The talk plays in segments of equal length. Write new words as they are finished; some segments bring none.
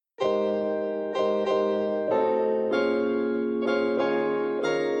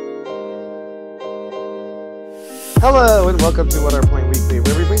Hello and welcome to What Our Point Weekly,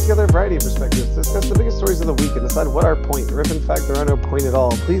 where we bring together a variety of perspectives to discuss the biggest stories of the week and decide what our point, or if in fact there are no point at all.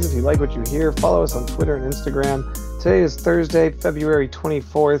 Please, if you like what you hear, follow us on Twitter and Instagram. Today is Thursday, February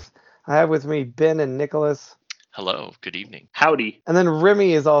 24th. I have with me Ben and Nicholas. Hello, good evening. Howdy. And then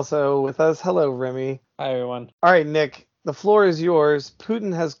Remy is also with us. Hello, Remy. Hi, everyone. All right, Nick, the floor is yours.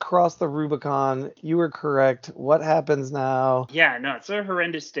 Putin has crossed the Rubicon. You were correct. What happens now? Yeah, no, it's a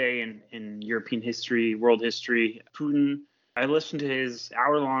horrendous day in European history, world history. Putin, I listened to his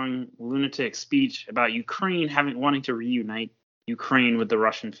hour-long lunatic speech about Ukraine wanting to reunite Ukraine with the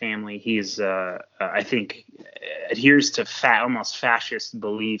Russian family. He's, I think, adheres to almost fascist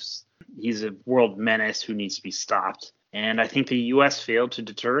beliefs. He's a world menace who needs to be stopped. And I think the U.S. failed to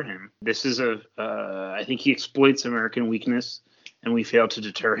deter him. This is I think he exploits American weakness, and we failed to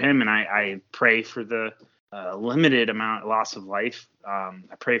deter him. And I pray for the limited amount loss of life. I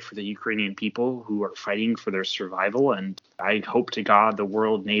pray for the Ukrainian people who are fighting for their survival. And I hope to God, the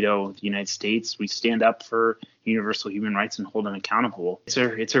world, NATO, the United States, we stand up for universal human rights and hold them accountable.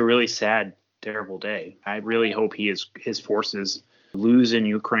 It's a really sad, terrible day. I really hope his forces lose in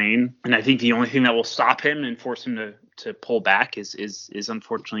Ukraine. And I think the only thing that will stop him and force him to pull back is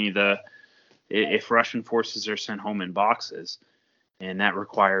unfortunately if Russian forces are sent home in boxes, and that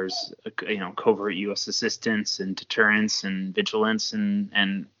requires covert U.S. assistance and deterrence and vigilance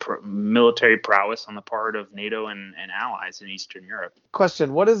and military prowess on the part of NATO and allies in Eastern Europe.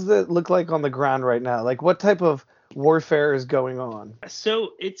 Question: what does it look like on the ground right now? Like, what type of warfare is going on?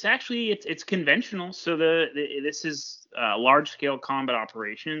 So it's actually it's conventional. So this is large-scale combat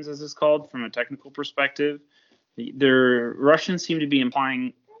operations, as it's called from a technical perspective. The Russians seem to be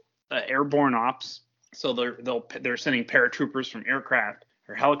implying airborne ops, so they're sending paratroopers from aircraft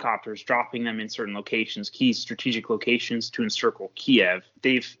or helicopters, dropping them in certain locations, key strategic locations to encircle Kiev.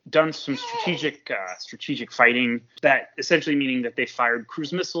 They've done some strategic fighting, that essentially meaning that they fired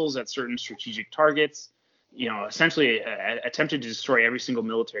cruise missiles at certain strategic targets. Essentially attempted to destroy every single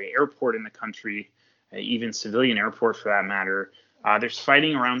military airport in the country, even civilian airport for that matter. There's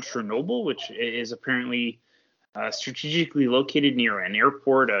fighting around Chernobyl, which is apparently strategically located near an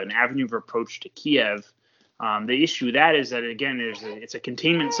airport, an avenue of approach to Kiev. The issue with that is that, again, it's a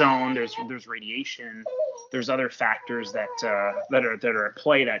containment zone. There's radiation. There's other factors that are at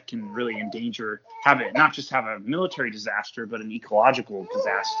play that can really not just have a military disaster, but an ecological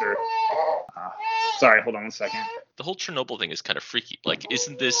disaster. Sorry, hold on one second. The whole Chernobyl thing is kind of freaky. Like, is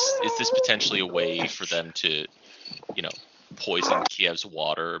this potentially a way for them to, poison Kiev's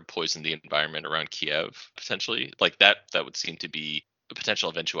water, poison the environment around Kiev, potentially? Like that would seem to be a potential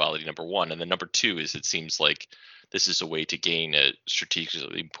eventuality, number one. And then number two is it seems like this is a way to gain a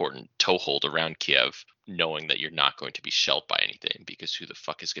strategically important toehold around Kiev, knowing that you're not going to be shelled by anything, because who the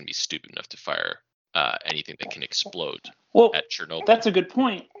fuck is going to be stupid enough to fire anything that can explode at Chernobyl? That's a good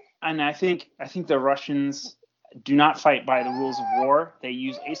point. And I think the Russians do not fight by the rules of war. They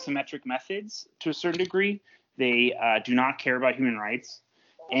use asymmetric methods to a certain degree. They do not care about human rights,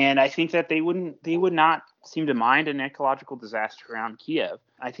 and I think that they would not seem to mind an ecological disaster around Kiev.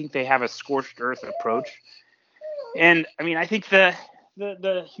 I think they have a scorched earth approach, and I mean, I think the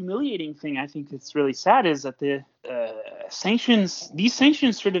humiliating thing, I think that's really sad, is that the these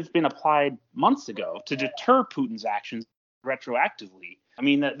sanctions should have been applied months ago to deter Putin's actions retroactively. I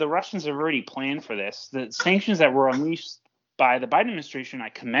mean, the Russians have already planned for this. The sanctions that were unleashed by the Biden administration, I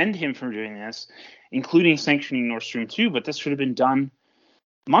commend him for doing this, including sanctioning Nord Stream 2, but this should have been done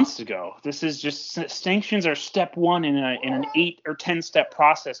months ago. This is just, sanctions are step one in an 8 or 10 step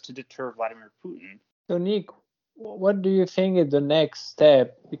process to deter Vladimir Putin. So, Nick, what do you think is the next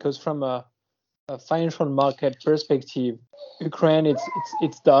step? Because from a financial market perspective, Ukraine,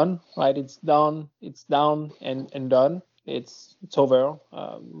 it's done, right? It's done, it's down and done. It's over.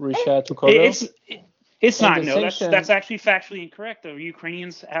 Russia took over. It's not. No, that's actually factually incorrect. The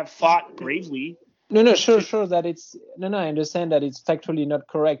Ukrainians have fought bravely. No, sure. That it's I understand that it's factually not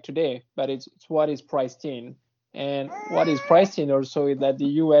correct today, but it's what is priced in, and what is priced in also is that the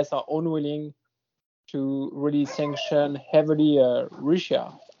U.S. are unwilling to really sanction heavily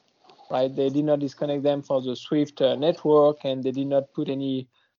Russia, right? They did not disconnect them for the SWIFT network, and they did not put any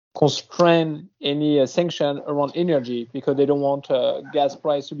sanction around energy because they don't want gas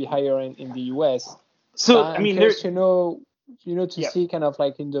price to be higher in the U.S. So I mean, there's see kind of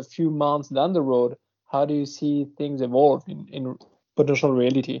like in the few months down the road, how do you see things evolve in potential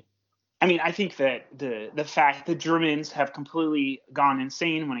reality? I mean, I think that the fact that Germans have completely gone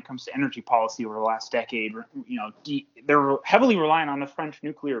insane when it comes to energy policy over the last decade, they're heavily reliant on the French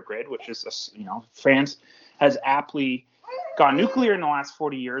nuclear grid, which is, France has aptly gone nuclear in the last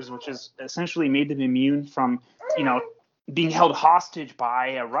 40 years, which has essentially made them immune from being held hostage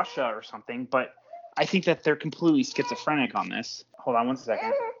by Russia or something. But I think that they're completely schizophrenic on this. Hold on one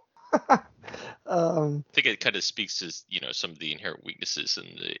second. I think it kind of speaks to some of the inherent weaknesses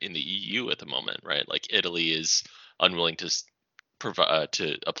in the EU at the moment, right? Like Italy is unwilling to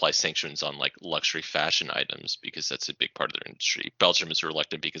apply sanctions on like luxury fashion items because that's a big part of their industry. Belgium is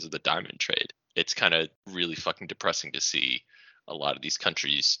reluctant because of the diamond trade. It's kind of really fucking depressing to see a lot of these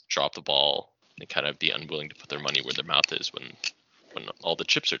countries drop the ball and kind of be unwilling to put their money where their mouth is when all the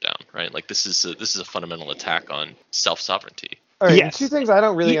chips are down, right? Like this is a fundamental attack on self-sovereignty. All right, Yes. The two things I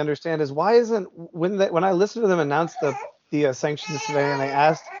don't really understand is why isn't when I listened to them announce the sanctions today and they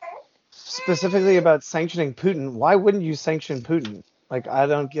asked specifically about sanctioning Putin, why wouldn't you sanction Putin? Like, I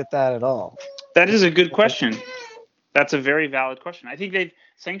don't get that at all. That is a good question. That's a very valid question. I think they've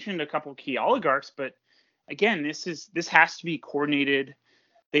sanctioned a couple key oligarchs, but again, this has to be coordinated.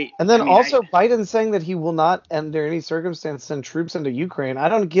 Biden saying that he will not, under any circumstance, send troops into Ukraine. I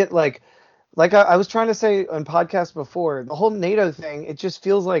don't get like I was trying to say on podcasts before, the whole NATO thing, it just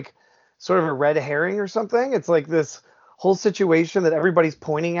feels like sort of a red herring or something. It's like this whole situation that everybody's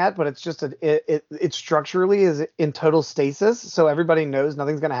pointing at, but it's just it structurally is in total stasis, so everybody knows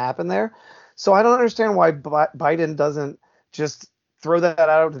nothing's going to happen there. So I don't understand why Biden doesn't just throw that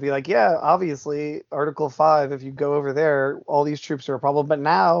out to be like, yeah, obviously Article 5, if you go over there, all these troops are a problem. But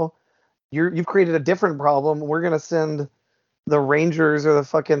now you've created a different problem. We're going to send the Rangers or the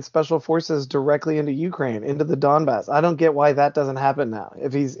fucking special forces directly into Ukraine, into the Donbass. I don't get why that doesn't happen now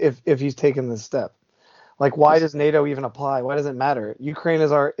if he's taken this step. Like, why does NATO even apply? Why does it matter? Ukraine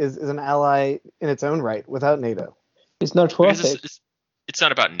is an ally in its own right without NATO. It's not worth it. It's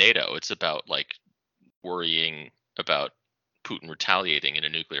not about NATO. It's about like worrying about Putin retaliating in a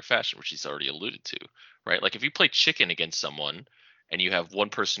nuclear fashion, which he's already alluded to, right? Like if you play chicken against someone and you have one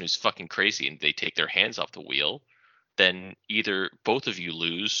person who's fucking crazy and they take their hands off the wheel, then either both of you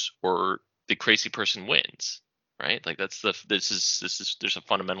lose or the crazy person wins, right? Like there's a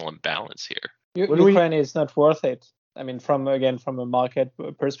fundamental imbalance here. Ukraine is not worth it. I mean, from a market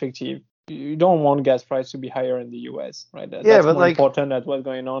perspective, you don't want gas price to be higher in the US, right? That's more like, important than what's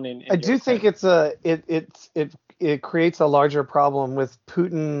going on in I do think it creates a larger problem with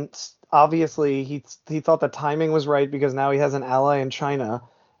Putin. Obviously, he thought the timing was right because now he has an ally in China.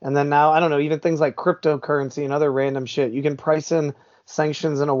 And then now, I don't know, even things like cryptocurrency and other random shit, you can price in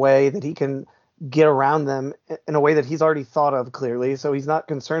sanctions in a way that he can get around them in a way that he's already thought of clearly. So he's not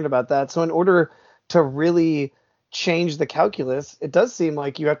concerned about that. So in order to really change the calculus, it does seem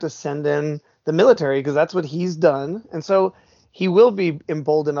like you have to send in the military because that's what he's done. And so he will be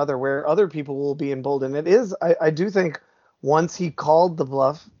emboldened where other people will be emboldened. It is, I do think once he called the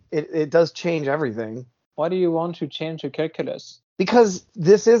bluff, it does change everything. Why do you want to change the calculus? Because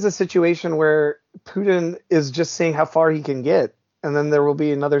this is a situation where Putin is just seeing how far he can get, and then there will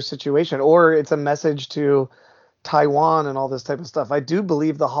be another situation. Or it's a message to Taiwan and all this type of stuff. I do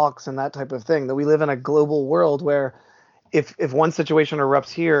believe the hawks and that type of thing, that we live in a global world where if one situation erupts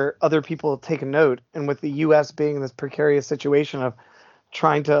here, other people take note. And with the U.S. being in this precarious situation of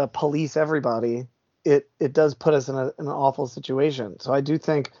trying to police everybody, it does put us in an awful situation. So I do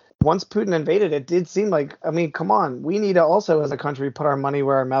think once Putin invaded, it did seem like, I mean, come on, we need to also as a country put our money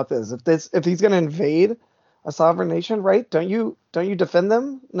where our mouth is. If he's going to invade a sovereign nation, right? Don't you defend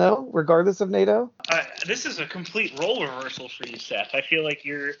them? No, regardless of NATO. This is a complete role reversal for you, Seth. I feel like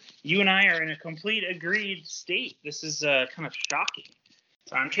you and I are in a complete agreed state. This is kind of shocking.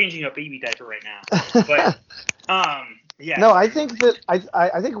 So I'm changing a baby diaper right now. But yeah. No, I think that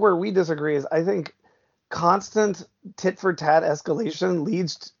I think where we disagree is I think constant tit for tat escalation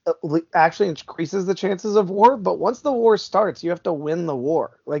actually increases the chances of war. But once the war starts, you have to win the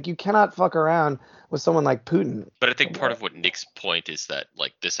war. Like, you cannot fuck around with someone like Putin. But I think part of what Nick's point is that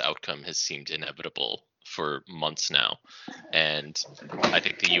like this outcome has seemed inevitable for months now, and I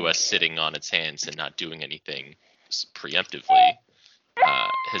think the U.S. sitting on its hands and not doing anything preemptively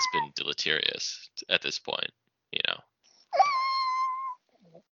has been deleterious at this point.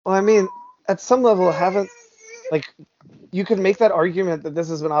 Well, I mean, at some level, you can make that argument that this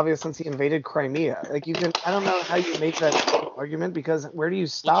has been obvious since he invaded Crimea. Like, I don't know how you make that argument, because where do you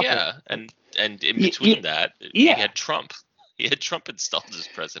stop it? and in between that, he had Trump. He had Trump installed as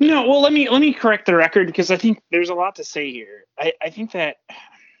president. No, well, let me correct the record, because I think there's a lot to say here. I think that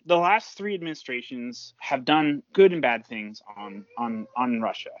the last three administrations have done good and bad things on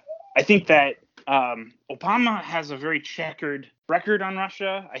Russia. I think that Obama has a very checkered record on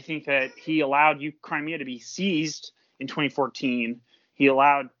Russia. I think that he allowed Crimea to be seized in 2014. He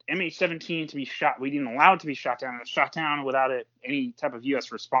allowed MH17 to be shot. We didn't allow it to be shot down. It was shot down without any type of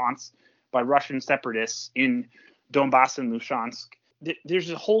U.S. response. by Russian separatists in Donbass and Luhansk. There's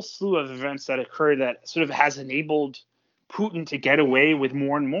a whole slew of events that occurred that sort of has enabled Putin to get away with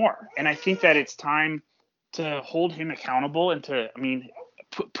more and more. And I think that it's time to hold him accountable and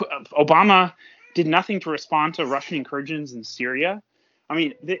Obama did nothing to respond to Russian incursions in Syria. I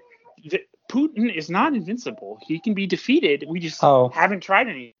mean, Putin is not invincible. He can be defeated. We just haven't tried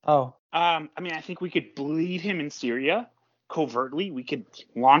any. I mean, I think we could bleed him in Syria covertly. We could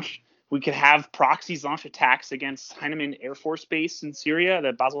have proxies launch attacks against Heinemann Air Force Base in Syria,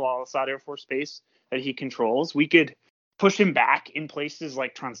 the Bashar al-Assad Air Force Base that he controls. We could push him back in places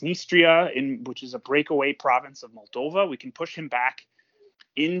like Transnistria, which is a breakaway province of Moldova. We can push him back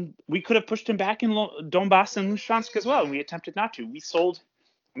we could have pushed him back in Donbass and Luhansk as well. And we attempted not to.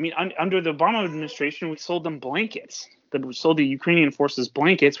 Under the Obama administration, we sold them blankets. We sold the Ukrainian forces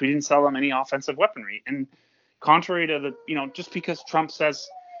blankets. We didn't sell them any offensive weaponry. And contrary to just because Trump says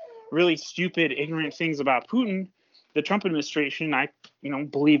really stupid, ignorant things about Putin, the Trump administration, I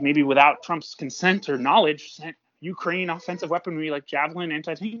believe maybe without Trump's consent or knowledge, sent Ukraine offensive weaponry like Javelin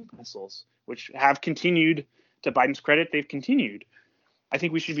anti-tank missiles, which have continued. To Biden's credit, they've continued. I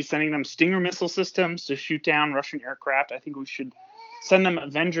think we should be sending them Stinger missile systems to shoot down Russian aircraft. I think we should send them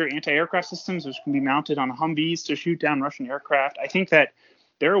Avenger anti-aircraft systems, which can be mounted on Humvees to shoot down Russian aircraft. I think that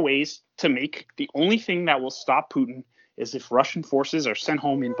there are ways to make the only thing that will stop Putin is if Russian forces are sent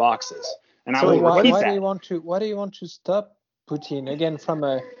home in boxes. And I will repeat that. Why do you want to stop Putin? Again, from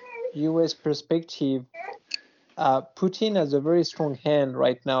a U.S. perspective, Putin has a very strong hand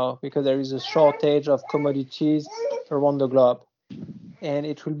right now because there is a shortage of commodities around the globe. And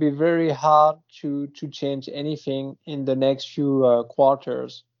it will be very hard to change anything in the next few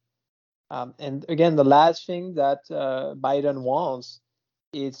quarters. And again, the last thing that Biden wants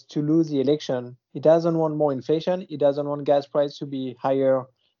is to lose the election. He doesn't want more inflation. He doesn't want gas price to be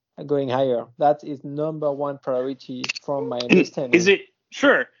going higher. That is number one priority from my understanding. Is it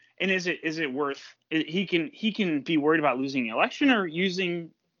sure? And is it worth? He can be worried about losing the election or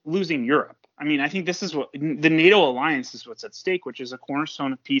losing Europe. I mean, I think this is what the NATO alliance is what's at stake, which is a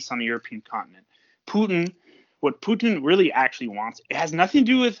cornerstone of peace on the European continent. What Putin really actually wants, it has nothing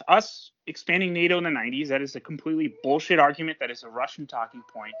to do with us expanding NATO in the 90s. That is a completely bullshit argument. That is a Russian talking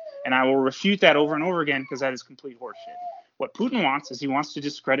point. And I will refute that over and over again because that is complete horseshit. What Putin wants is he wants to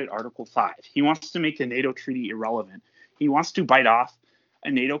discredit Article 5. He wants to make the NATO treaty irrelevant. He wants to bite off a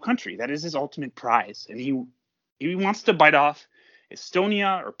NATO country. That is his ultimate prize. And he wants to bite off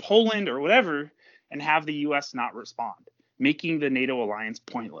Estonia or Poland or whatever and have the U.S. not respond, making the NATO alliance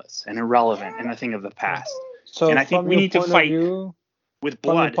pointless and irrelevant and a thing of the past. So and I think we need to fight with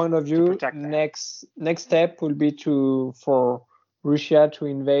blood. From your point of view, next step will be for Russia to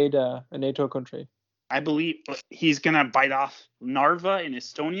invade a NATO country. I believe he's going to bite off Narva in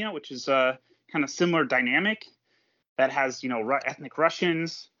Estonia, which is a kind of similar dynamic that has, ethnic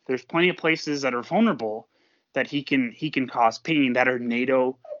Russians. There's plenty of places that are vulnerable that he can cause pain that are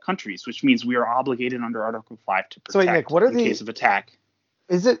NATO countries, which means we are obligated under Article 5 to protect Nick, what are in case of attack.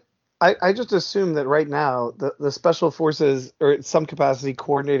 Is it? I just assume that right now the special forces are at some capacity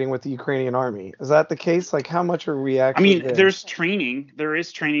coordinating with the Ukrainian army. Is that the case? Like, how much are we actually? I mean, there's training. There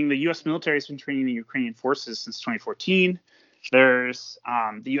is training. The U.S. military has been training the Ukrainian forces since 2014. There's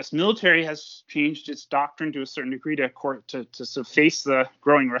the U.S. military has changed its doctrine to a certain degree to face the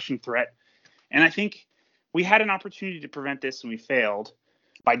growing Russian threat. And I think we had an opportunity to prevent this, and we failed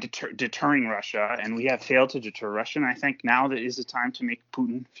by deterring Russia, and we have failed to deter Russia. And I think now that is the time to make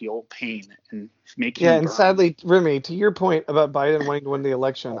Putin feel pain and make him burn. And sadly, Remy, to your point about Biden wanting to win the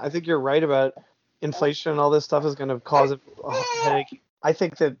election, I think you're right about inflation and all this stuff is going to cause a headache. I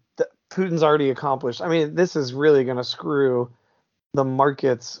think that Putin's already accomplished. I mean, this is really going to screw the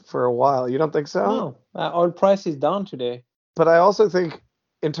markets for a while. You don't think so? No, oil price is down today. But I also think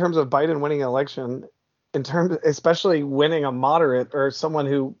in terms of Biden winning an election, especially winning a moderate or someone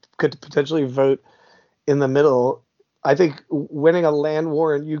who could potentially vote in the middle, I think winning a land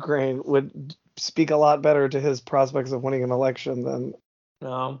war in Ukraine would speak a lot better to his prospects of winning an election than.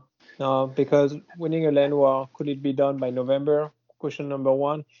 No, because winning a land war, could it be done by November? Question number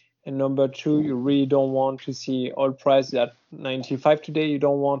one. And number two, you really don't want to see oil price at 95 today. You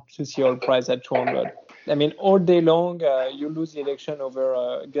don't want to see oil price at 200. I mean, all day long, you lose the election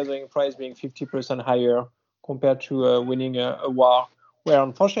over gasoline price being 50% higher compared to winning a war, where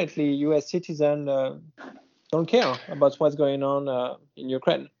unfortunately U.S. citizens don't care about what's going on in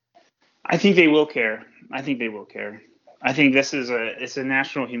Ukraine. I think they will care. I think this is it's a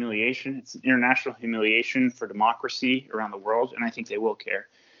national humiliation. It's an international humiliation for democracy around the world, and I think they will care.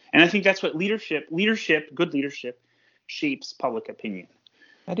 And I think that's what leadership, good leadership, shapes public opinion.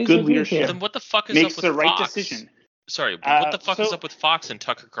 I good disagree leadership here. Then what the fuck is makes up with the right Fox? decision. Sorry, but what the fuck is So- up with Fox and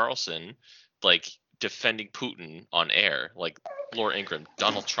Tucker Carlson, like defending Putin on air, like Laura Ingraham,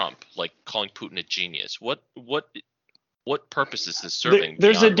 Donald Trump, like calling Putin a genius? What purpose is this serving?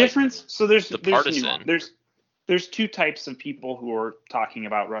 There's beyond, a difference. So there's the there's partisan. nuance. There's two types of people who are talking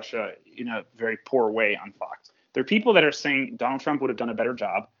about Russia in a very poor way on Fox. There are people that are saying Donald Trump would have done a better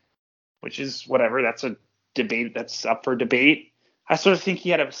job, which is whatever. That's a debate that's up for debate. I sort of think he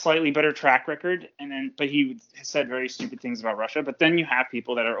had a slightly better track record, but he said very stupid things about Russia. But then you have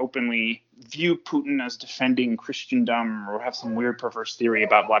people that are openly view Putin as defending Christendom or have some weird perverse theory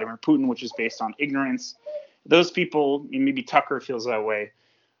about Vladimir Putin, which is based on ignorance. Those people, maybe Tucker feels that way,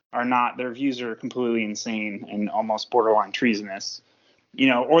 are not. Their views are completely insane and almost borderline treasonous.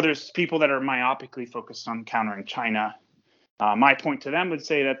 Or there's people that are myopically focused on countering China. My point to them would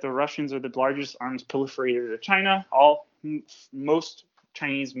say that the Russians are the largest arms proliferator to China. Most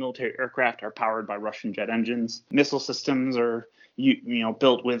Chinese military aircraft are powered by Russian jet engines. Missile systems are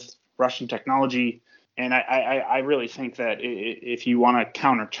built with Russian technology. And I really think that if you want to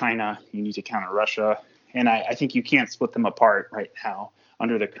counter China, you need to counter Russia. And I think you can't split them apart right now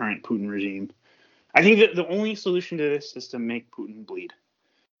under the current Putin regime. I think that the only solution to this is to make Putin bleed.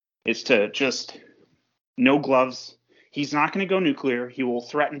 It's to just no gloves. He's not going to go nuclear. He will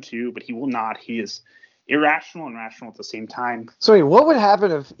threaten to, but he will not. He is irrational and rational at the same time. So wait, what would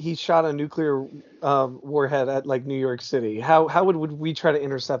happen if he shot a nuclear warhead at like New York City? How would we try to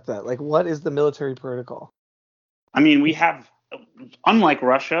intercept that? Like, what is the military protocol? I mean, we have, unlike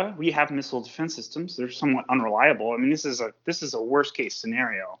Russia, we have missile defense systems. They're somewhat unreliable. I mean, this is a worst case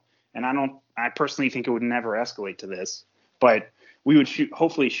scenario, and I personally think it would never escalate to this, but we would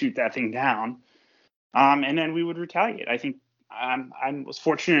hopefully shoot that thing down, and then we would retaliate. I think I was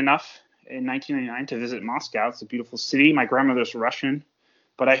fortunate enough in 1999 to visit Moscow. It's a beautiful city. My grandmother's Russian,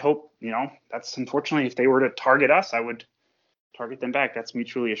 but I hope, that's unfortunately, if they were to target us, I would target them back. That's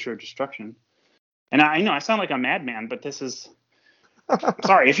mutually assured destruction. And I know I sound like a madman, but this is,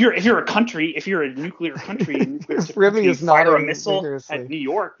 sorry, if you're a nuclear country, Remy is fire a nodding missile vigorously. at New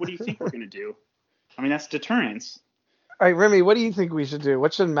York, what do you think we're going to do? I mean, that's deterrence. All right, Remy, what do you think we should do?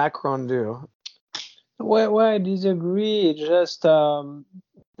 What should Macron do? Well, I disagree. Just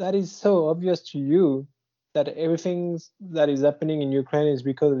that is so obvious to you that everything that is happening in Ukraine is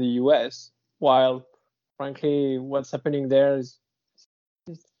because of the U.S., while frankly, what's happening there is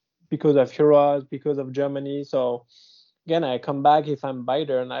because of Europe, because of Germany. So again, I come back if I'm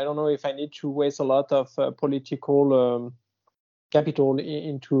Biden. I don't know if I need to waste a lot of political capital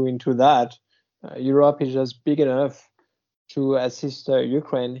into that. Europe is just big enough to assist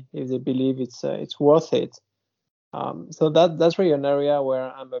Ukraine if they believe it's worth it. So that's really an area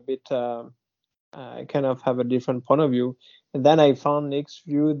where I'm a bit I kind of have a different point of view. And then I found Nick's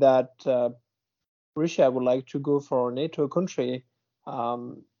view that Russia would like to go for a NATO country.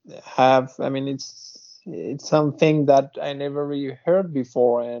 It's something that I never really heard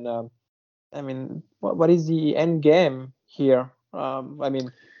before. And what is the end game here?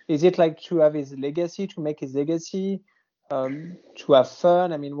 Is it like to have his legacy, to make his legacy? To have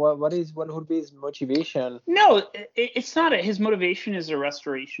fun? What would be his motivation? No, it's not. His motivation is a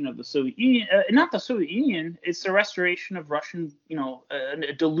restoration of the Soviet Union, not the Soviet Union. It's a restoration of Russian,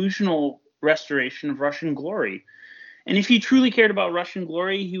 a delusional restoration of Russian glory. And if he truly cared about Russian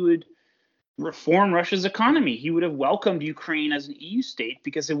glory, he would reform Russia's economy. He would have welcomed Ukraine as an EU state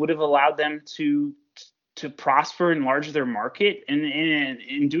because it would have allowed them to prosper and enlarge their market, and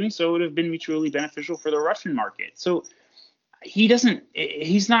in doing so, it would have been mutually beneficial for the Russian market. So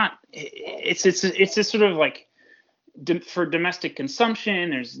it's a sort of like for domestic consumption,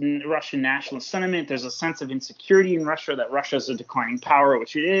 there's Russian nationalist sentiment. There's a sense of insecurity in Russia that Russia is a declining power,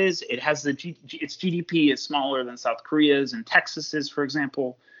 which it is. It has its GDP is smaller than South Korea's and Texas's, for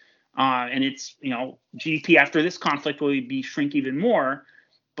example. And its GDP after this conflict will be shrink even more.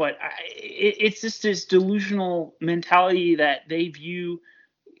 But it's just this delusional mentality that they view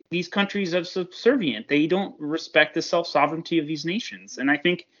these countries as subservient. They don't respect the self-sovereignty of these nations. And I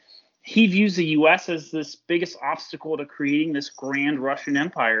think he views the U.S. as this biggest obstacle to creating this grand Russian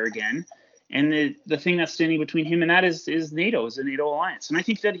empire again. And the thing that's standing between him and that is NATO, is the NATO alliance. And I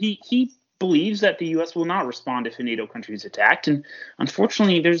think that he believes that the U.S. will not respond if a NATO country is attacked. And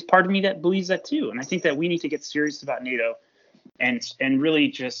unfortunately, there's part of me that believes that too. And I think that we need to get serious about NATO and really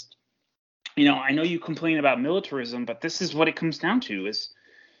just, I know you complain about militarism, but this is what it comes down to is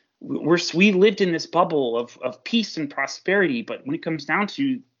we lived in this bubble of peace and prosperity. But when it comes down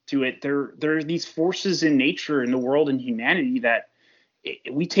to it, there are these forces in nature, in the world, and humanity that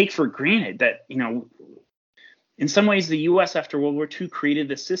we take for granted that, in some ways, the U.S. after World War II created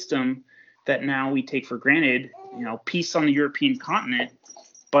the system that now we take for granted. Peace on the European continent,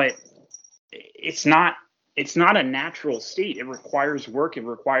 but it's not a natural state. It requires work. It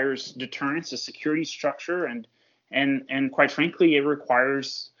requires deterrence, a security structure, and quite frankly, it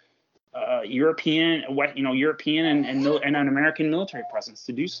requires European and an American military presence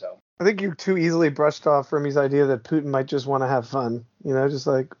to do so. I think you too easily brushed off Remy's idea that Putin might just want to have fun. Just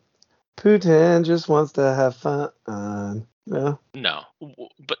like Putin just wants to have fun. No. No,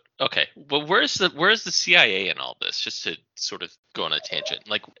 but okay. Well, where's the CIA in all this? Just to sort of go on a tangent,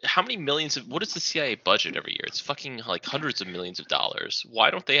 like how many millions of what is the CIA budget every year? It's fucking like hundreds of millions of dollars. Why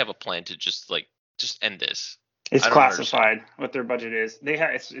don't they have a plan to just end this? It's classified what their budget is. They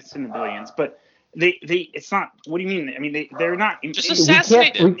have it's in the billions, but they it's not. What do you mean? I mean they're not just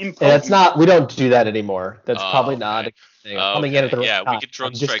assassinate him. It's not. We don't do that anymore. That's probably not. Okay. Coming in at the right time. We could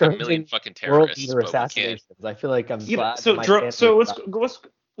drone strike a million fucking terrorists, but assassinations. I feel like I'm glad. So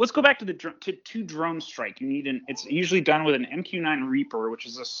let's go back to to drone strike. You need it's usually done with an MQ-9 Reaper, which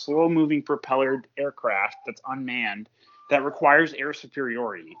is a slow-moving propellered aircraft that's unmanned that requires air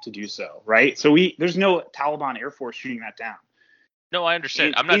superiority to do so, right? So there's no Taliban Air Force shooting that down. No, I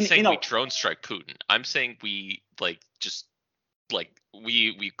understand. I'm not saying we drone strike Putin. I'm saying we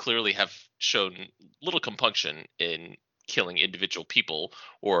we clearly have shown little compunction in killing individual people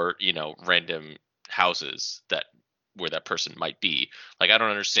or random houses where that person might be. I don't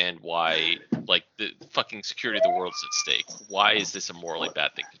understand why the fucking security of the world is at stake. Why is this a morally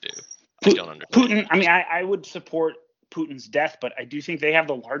bad thing to do? I don't understand. Putin. I mean, I would support Putin's death, but I do think they have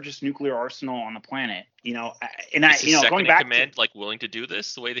the largest nuclear arsenal on the planet. Is his second in command willing to do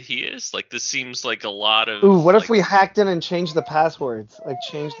this the way that he is? This seems like a lot of. Ooh, what if we hacked in and changed the passwords?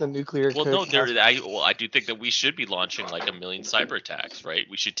 Change the nuclear. Well, no, I do think that we should be launching a million cyber attacks, right?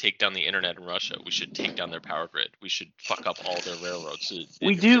 We should take down the internet in Russia. We should take down their power grid. We should fuck up all their railroads.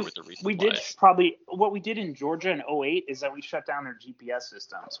 We did probably what we did in Georgia in 2008 is that we shut down their GPS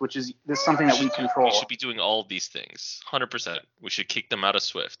systems, which is something that we control. We should be doing all of these things. 100%. We should kick them out of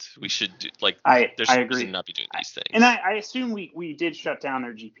SWIFT. We should do I agree. Not be doing these things. And I assume we did shut down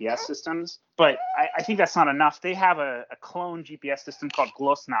their GPS systems, but I think that's not enough. They have a clone GPS system called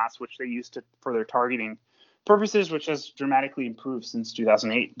GLONASS, which they use for their targeting purposes, which has dramatically improved since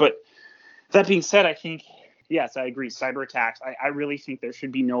 2008. But that being said, I think, yes, I agree. Cyber attacks. I really think there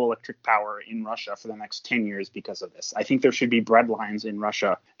should be no electric power in Russia for the next 10 years because of this. I think there should be bread lines in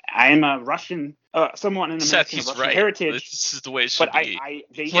Russia. I am a Russian, somewhat an American of Russian heritage. This is the way it should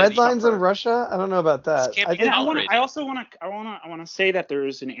be. Bread lines in Russia? I don't know about that. I also want to say that there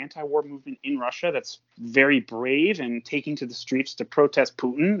is an anti-war movement in Russia that's very brave and taking to the streets to protest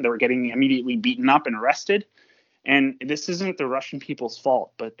Putin. They were getting immediately beaten up and arrested. And this isn't the Russian people's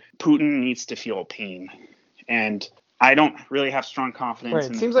fault, but Putin needs to feel pain. And I don't really have strong confidence.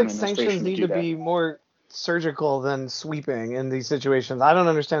 Right. It seems like sanctions need to be more surgical than sweeping in these situations. I don't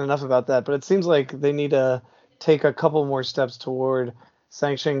understand enough about that, but it seems like they need to take a couple more steps toward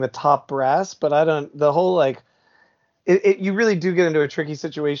sanctioning the top brass. But you really do get into a tricky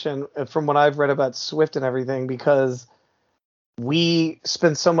situation from what I've read about SWIFT and everything, because we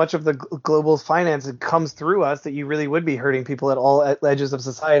spend so much of the global finance that comes through us that you really would be hurting people at all edges of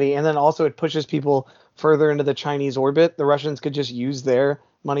society. And then also it pushes people further into the Chinese orbit. The Russians could just use their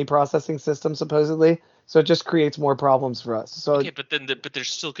money processing system, supposedly. So it just creates more problems for us. So but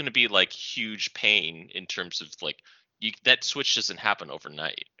there's still going to be huge pain in terms of that switch doesn't happen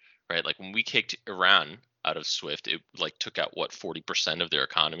overnight, right? When we kicked Iran out of SWIFT, it took out 40% of their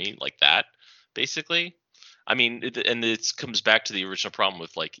economy, that basically. I mean, and this comes back to the original problem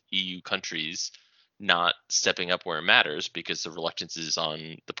with EU countries not stepping up where it matters, because the reluctance is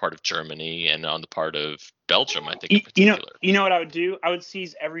on the part of Germany and on the part of Belgium, I think, in particular. You know what I would do? I would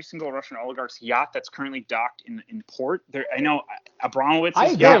seize every single Russian oligarch's yacht that's currently docked in port. I know Abramovich.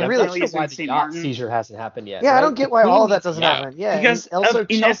 I don't really why the yacht seizure hasn't happened yet. Yeah, right? I don't get why all of that doesn't happen. Yeah, because also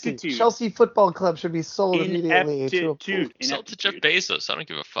Chelsea Football Club should be sold immediately. Sell to Jeff Bezos. I don't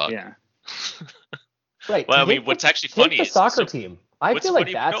give a fuck. Yeah. Right. Well, I mean, what's actually funny is the soccer team. I feel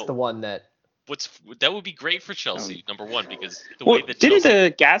like that's the one that. That would be great for Chelsea, number one, because way that didn't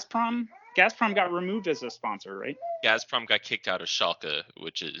the Gazprom got removed as a sponsor, right? Gazprom got kicked out of Schalke,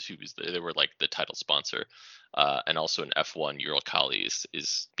 they were the title sponsor, and also an F1 Uralkali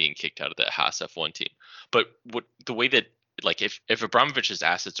is being kicked out of the Haas F1 team. But the way that if Abramovich's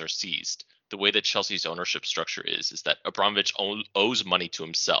assets are seized, the way that Chelsea's ownership structure is that Abramovich owes money to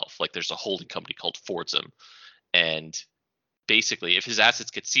himself. There's a holding company called Fordzum, and basically, if his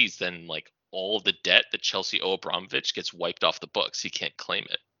assets get seized, then all of the debt that Chelsea owe Abramovich gets wiped off the books. He can't claim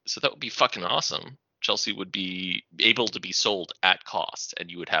it. So that would be fucking awesome. Chelsea would be able to be sold at cost, and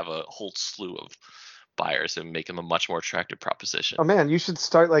you would have a whole slew of buyers and make them a much more attractive proposition. Oh man, you should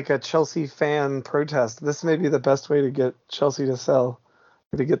start like a Chelsea fan protest. This may be the best way to get Chelsea to sell,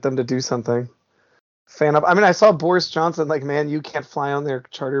 or to get them to do something. Fan up. I mean, I saw Boris Johnson like, man, you can't fly on their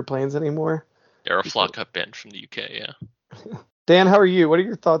charter planes anymore. Aeroflot got banned from the UK, yeah. Dan, how are you? What are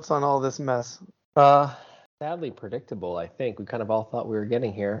your thoughts on all this mess? Sadly predictable, I think. We kind of all thought we were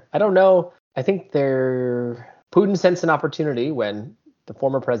getting here. I don't know. I think Putin sensed an opportunity when the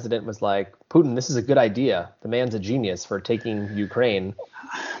former president was like, Putin, this is a good idea. The man's a genius for taking Ukraine.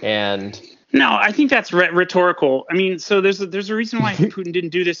 And no, I think that's rhetorical. I mean, so there's a reason why Putin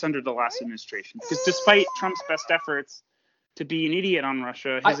didn't do this under the last administration. Because despite Trump's best efforts to be an idiot on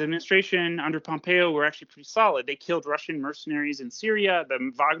Russia, his administration under Pompeo were actually pretty solid. They killed Russian mercenaries in Syria.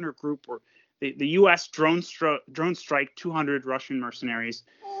 The Wagner Group the U.S. drone strike 200 Russian mercenaries.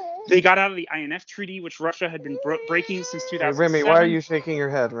 They got out of the INF Treaty, which Russia had been breaking since 2007. Remy, why are you shaking your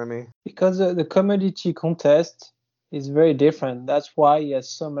head, Remy? Because the commodity contest is very different. That's why he has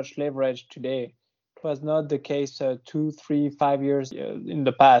so much leverage today. It was not the case 2, 3, 5 years in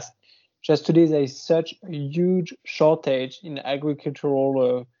the past. Just today, there is such a huge shortage in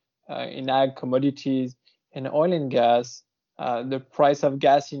agricultural, in ag commodities, and oil and gas. The price of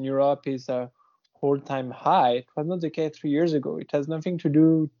gas in Europe is a all-time high. It was not the case 3 years ago. It has nothing to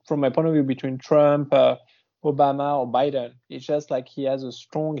do, from my point of view, between Trump, Obama, or Biden. It's just like he has a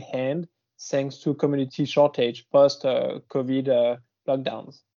strong hand thanks to commodity shortage post-COVID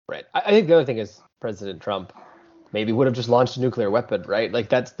lockdowns. Right. I think the other thing is President Trump maybe would have just launched a nuclear weapon, right?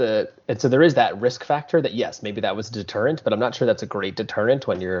 Like and so there is that risk factor that, yes, maybe that was a deterrent, but I'm not sure that's a great deterrent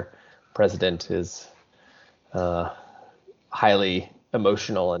when your president is highly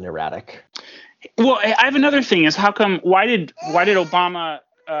emotional and erratic. Well, I have another thing is why did Obama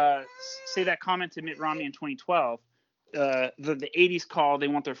say that comment to Mitt Romney in 2012? The 80s call, they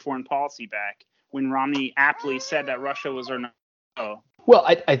want their foreign policy back, when Romney aptly said that Russia was our no. Well,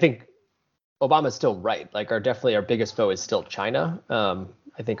 I think Obama's still right. Like definitely our biggest foe is still China,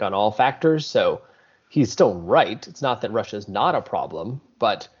 I think on all factors. So he's still right. It's not that Russia is not a problem,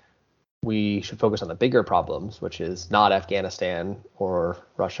 but we should focus on the bigger problems, which is not Afghanistan or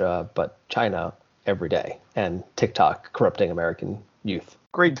Russia, but China every day, and TikTok corrupting American youth.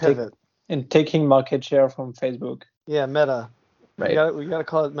 Great pivot. And taking market share from Facebook. Yeah, Meta. Right. We got to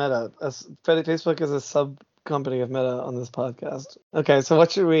call it Meta. Facebook is a sub company of Meta on this podcast. Okay, so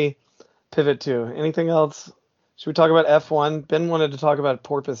what should we pivot to? Anything else? Should we talk about F1? Ben wanted to talk about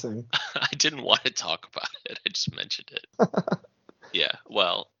porpoising. I didn't want to talk about it. I just mentioned it. Yeah,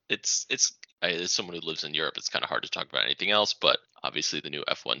 well, it's as someone who lives in Europe, it's kind of hard to talk about anything else, but obviously the new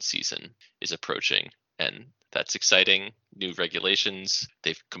F1 season is approaching, and that's exciting. New regulations.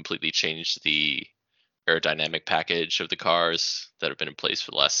 They've completely changed the aerodynamic package of the cars that have been in place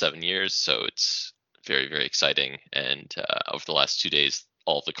for the last 7 years, so it's very, very exciting. And over the last 2 days,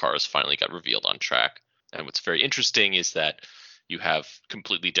 all of the cars finally got revealed on track. And what's very interesting is that you have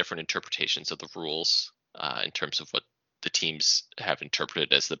completely different interpretations of the rules in terms of what the teams have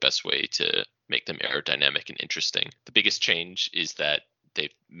interpreted as the best way to make them aerodynamic and interesting. The biggest change is that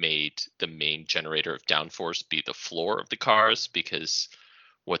they've made the main generator of downforce be the floor of the cars, because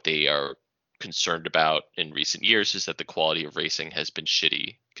what they are concerned about in recent years is that the quality of racing has been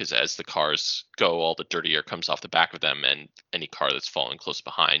shitty, because as the cars go, all the dirty air comes off the back of them, and any car that's falling close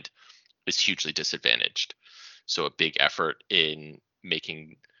behind is hugely disadvantaged. So a big effort in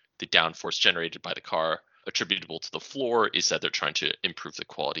making the downforce generated by the car attributable to the floor is that they're trying to improve the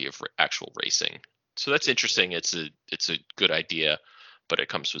quality of actual racing. So that's interesting. It's a good idea, but it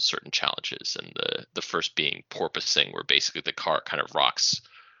comes with certain challenges. And the first being porpoising, where basically the car kind of rocks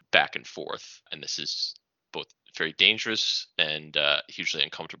back and forth. And this is both very dangerous and hugely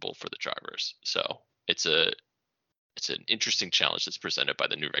uncomfortable for the drivers. So it's an interesting challenge that's presented by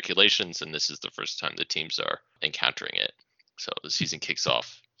the new regulations, and this is the first time the teams are encountering it. So the season kicks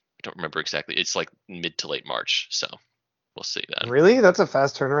off. I don't remember exactly. It's like mid to late March, so we'll see then. Really? That's a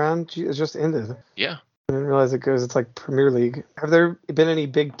fast turnaround. It just ended. Yeah. I didn't realize it's like Premier League. Have there been any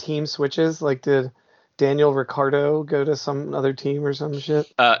big team switches? Like, did Daniel Ricciardo go to some other team or some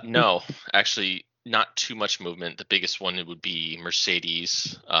shit? No, actually, not too much movement. The biggest one would be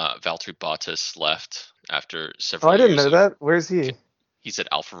Mercedes. Valtteri Bottas left after several years. I didn't know that. Where's he? He's at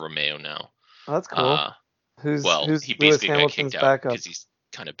Alfa Romeo now. Oh, that's cool. Who's he basically got Hamilton's kicked out backup? because he's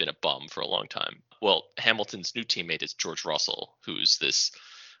kind of been a bum for a long time. Well, Hamilton's new teammate is George Russell, who's this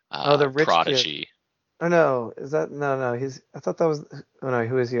the rich prodigy. Oh no, is that no? I thought that was. Oh no,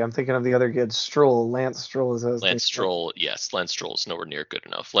 who is he? I'm thinking of the other kid, Stroll. Lance Stroll is his name. Lance Stroll, yes, Lance Stroll is nowhere near good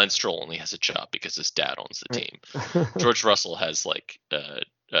enough. Lance Stroll only has a job because his dad owns the team. George Russell has like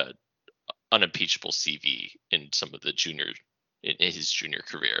unimpeachable CV in some of the in his junior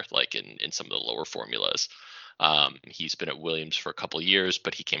career, like in some of the lower formulas. He's been at Williams for a couple of years,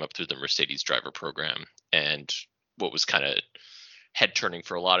 but he came up through the Mercedes driver program. And what was kind of head turning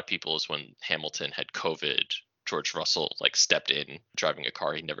for a lot of people is when Hamilton had COVID, George Russell like stepped in driving a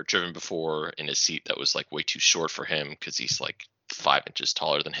car he'd never driven before in a seat that was like way too short for him because he's like 5 inches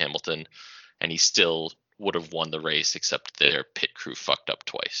taller than Hamilton, and he still would have won the race except their pit crew fucked up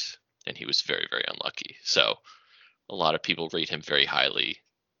twice, and he was very, very unlucky. So a lot of people rate him very highly.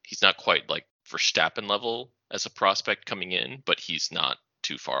 He's not quite like Verstappen level as a prospect coming in, but he's not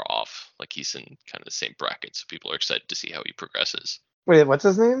too far off. Like he's in kind of the same bracket, so people are excited to see how he progresses. Wait, what's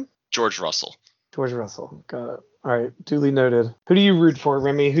his name? George Russell. George Russell. Got it. All right, duly noted. Who do you root for,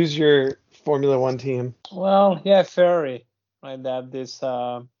 Remy? Who's your Formula One team? Well, yeah, Ferrari. Right, they have this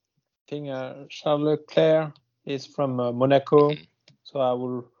thing. Charles Leclerc is from Monaco, so I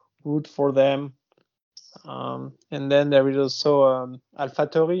will root for them. And then there is also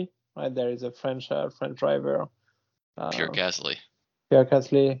AlphaTauri. Right, there is a French driver. Pierre Gasly. Pierre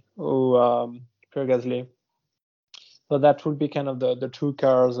Gasly. Pierre Gasly. So that would be kind of the two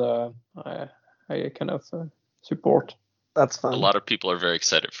cars I kind of support. That's fun. A lot of people are very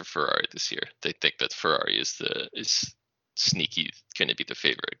excited for Ferrari this year. They think that Ferrari is sneaky going to be the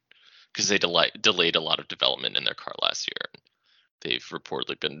favorite because they delayed a lot of development in their car last year. They've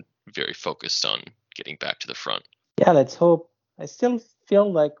reportedly been very focused on getting back to the front. Yeah, let's hope. I still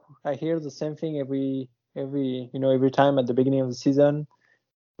feel like I hear the same thing every time at the beginning of the season.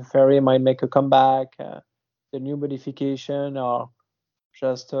 Ferrari might make a comeback. The new modification are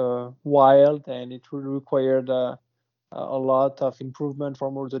just wild, and it will require a lot of improvement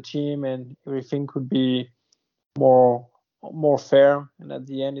from all the team, and everything could be more fair. And at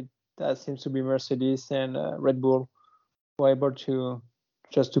the end, that seems to be Mercedes and Red Bull who are able to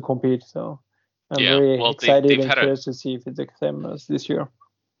compete. So I'm very excited and curious to see if it's the same as this year.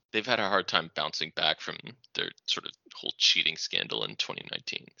 They've had a hard time bouncing back from their sort of whole cheating scandal in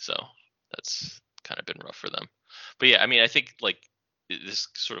 2019. So that's kind of been rough for them. But yeah, I mean, I think like this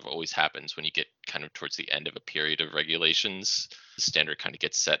sort of always happens when you get kind of towards the end of a period of regulations. The standard kind of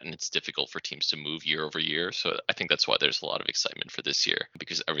gets set, and it's difficult for teams to move year over year. So I think that's why there's a lot of excitement for this year,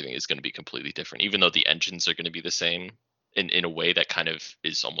 because everything is going to be completely different, even though the engines are going to be the same. In a way that kind of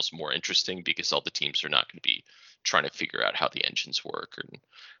is almost more interesting, because all the teams are not going to be trying to figure out how the engines work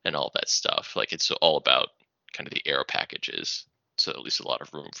and all that stuff. Like it's all about kind of the aero packages. So at least a lot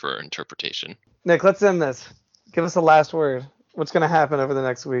of room for interpretation. Nick, let's end this. Give us a last word. What's going to happen over the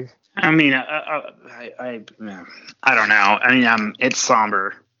next week? I mean, I don't know. I mean, it's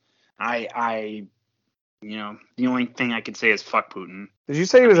somber. The only thing I could say is fuck Putin. Did you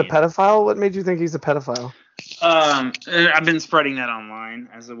say he was a pedophile? What made you think he's a pedophile? I've been spreading that online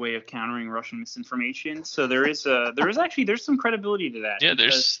as a way of countering Russian misinformation. So there's some credibility to that. Yeah,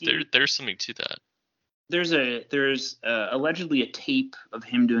 there's something to that. There's allegedly a tape of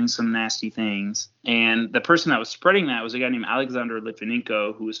him doing some nasty things, and the person that was spreading that was a guy named Alexander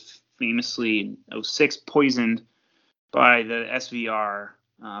Litvinenko, who was famously in 2006 poisoned by the SVR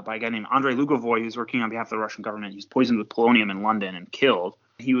by a guy named Andrei Lugovoy, who's working on behalf of the Russian government. He was poisoned with polonium in London and killed.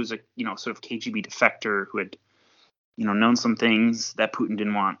 He was a sort of KGB defector who had known some things that Putin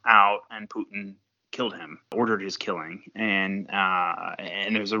didn't want out, and Putin killed him, ordered his killing, and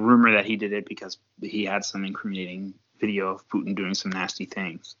there's a rumor that he did it because he had some incriminating video of Putin doing some nasty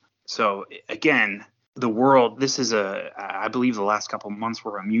things. So again, the world, this is I believe the last couple of months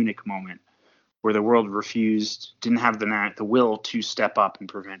were a Munich moment where the world didn't have the will to step up and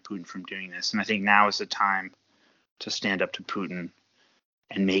prevent Putin from doing this. And I think now is the time to stand up to Putin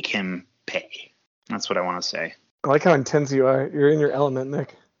and make him pay. That's what I want to say. I like how intense you are. You're in your element,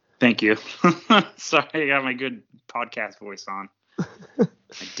 Nick. Thank you. Sorry, I got my good podcast voice on. My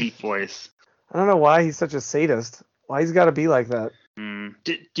deep voice. I don't know why he's such a sadist. Why he's got to be like that.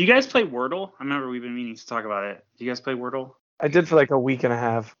 Do you guys play Wordle? I remember we've been meaning to talk about it. Do you guys play Wordle? I did for like a week and a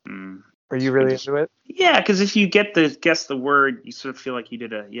half. Are you really into it? Yeah, because if you guess the word, you sort of feel like you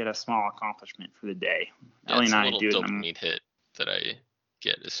had a small accomplishment for the day. Yeah, it's a little dopamine hit that I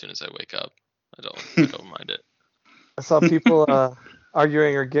get as soon as I wake up. I don't mind it. I saw people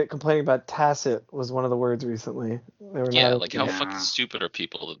arguing or complaining about tacit was one of the words recently. How fucking stupid are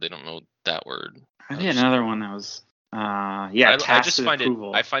people that they don't know that word? I had another one that was I just find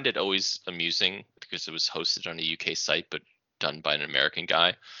approval. I find it always amusing because it was hosted on a UK site but done by an American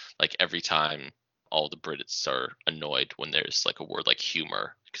guy. Like every time all the Brits are annoyed when there's like a word like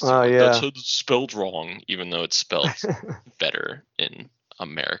humor. 'Cause Oh, like, yeah. That's spelled wrong, even though it's spelled better in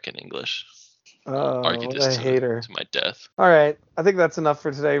American English. Oh, Argue what this a hater. to my death. All right, I think that's enough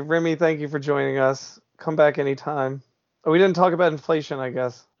for today. Remy, thank you for joining us. Come back anytime. Oh, we didn't talk about inflation, I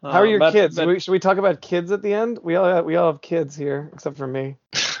guess. How are your kids? Should we talk about kids at the end? We all have kids here, except for me.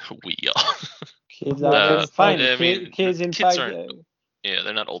 We all. Kids are fine. I mean, kids in kids fact, aren't. Yeah,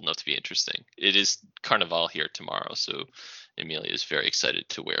 they're not old enough to be interesting. It is Carnival here tomorrow, so Amelia is very excited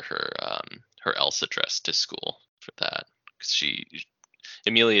to wear her Elsa dress to school for that. 'Cause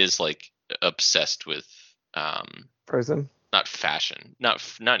Amelia is like obsessed with Frozen. not fashion,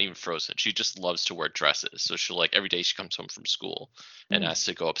 not even Frozen. She just loves to wear dresses. So she'll like every day she comes home from school and has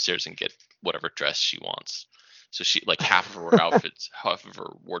to go upstairs and get whatever dress she wants. So she like half of her outfits, half of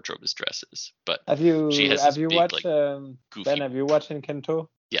her wardrobe is dresses. But have you big, watched like, goofy. Ben? Have you watched Encanto?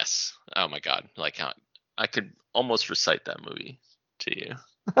 Yes. Oh my God. Like I could almost recite that movie to you,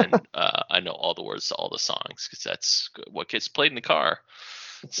 and I know all the words to all the songs because that's what gets played in the car.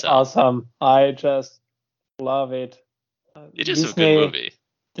 It's awesome. I just love it. It is a good movie.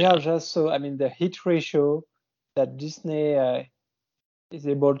 They are just so. I mean, the hit ratio that Disney is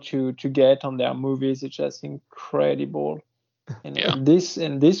able to get on their movies is just incredible. And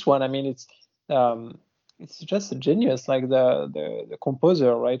this one, I mean, it's just a genius. Like the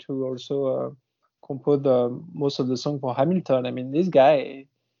composer, right, who also composed most of the song for Hamilton. I mean, this guy.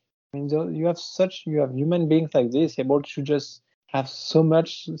 I mean, you have human beings like this able to just have so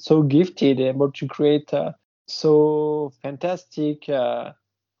much, so gifted, able to create so fantastic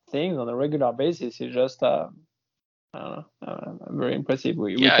things on a regular basis. It's just I don't know, very impressive.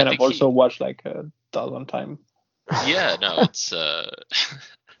 We kind of also watched like 1,000 times. Yeah, no,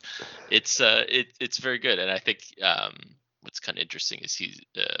 it's very good, and I think what's kind of interesting is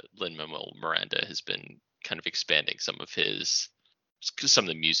Lin-Manuel Miranda has been kind of expanding some of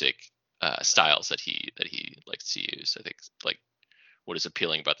the music styles that he likes to use. I think like what is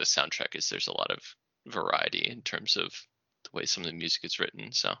appealing about the soundtrack is there's a lot of variety in terms of the way some of the music is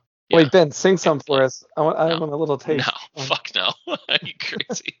written. So yeah. Wait, Ben, sing some for us. I want a little taste. No, fuck no. Are you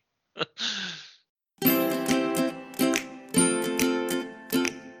crazy?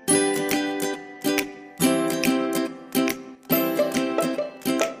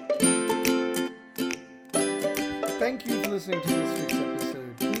 Thank you for listening to this week's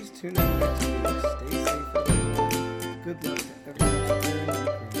episode. Please tune in next week. Stay safe, everyone. Good luck to everyone here in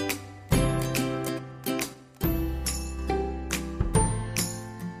Ukraine.